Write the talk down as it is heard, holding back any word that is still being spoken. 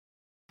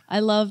I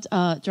loved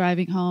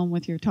driving home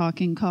with your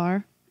talking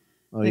car.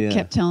 Oh, It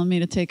kept telling me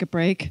to take a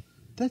break.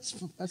 That's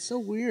so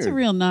weird. It's a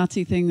real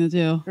Nazi thing to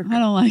do. I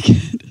don't like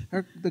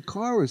it. The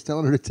car was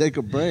telling her to take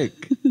a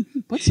break.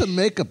 Put some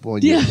makeup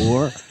on, you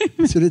whore.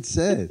 That's what it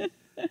said.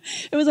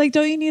 It was like,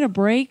 don't you need a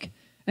break?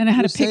 And it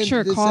had a picture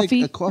of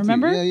coffee. Like a coffee.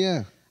 Remember?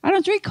 Yeah. I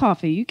don't drink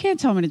coffee. You can't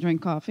tell me to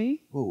drink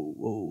coffee.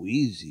 Whoa,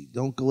 easy.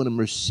 Don't go in a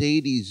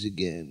Mercedes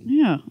again.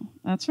 Yeah,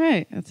 that's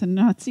right. It's a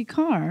Nazi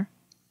car.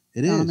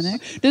 It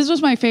Dominic. is. This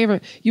was my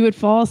favorite. You would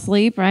fall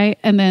asleep, right?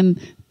 And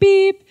then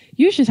beep,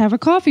 you should have a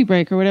coffee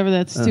break or whatever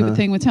that stupid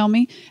thing would tell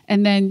me.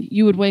 And then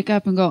you would wake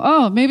up and go,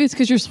 oh, maybe it's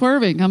because you're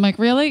swerving. I'm like,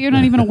 really? You're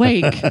not even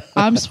awake.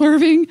 I'm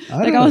swerving?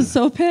 I was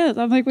so pissed.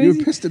 I'm like, you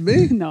were pissed at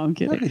me? No, I'm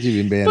kidding. How could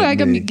you be mad but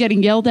at me? I'm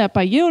getting yelled at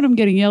by you, and I'm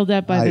getting yelled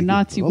at by the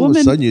Nazi woman. All of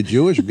a sudden, you're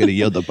Jewish. I'm getting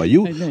yelled at by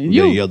you. I'm getting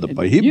yelled at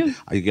by him.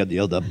 I get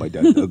yelled at by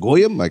the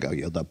Goyim. I got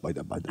yelled at by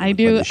the I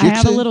do. I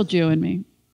have a little Jew in me.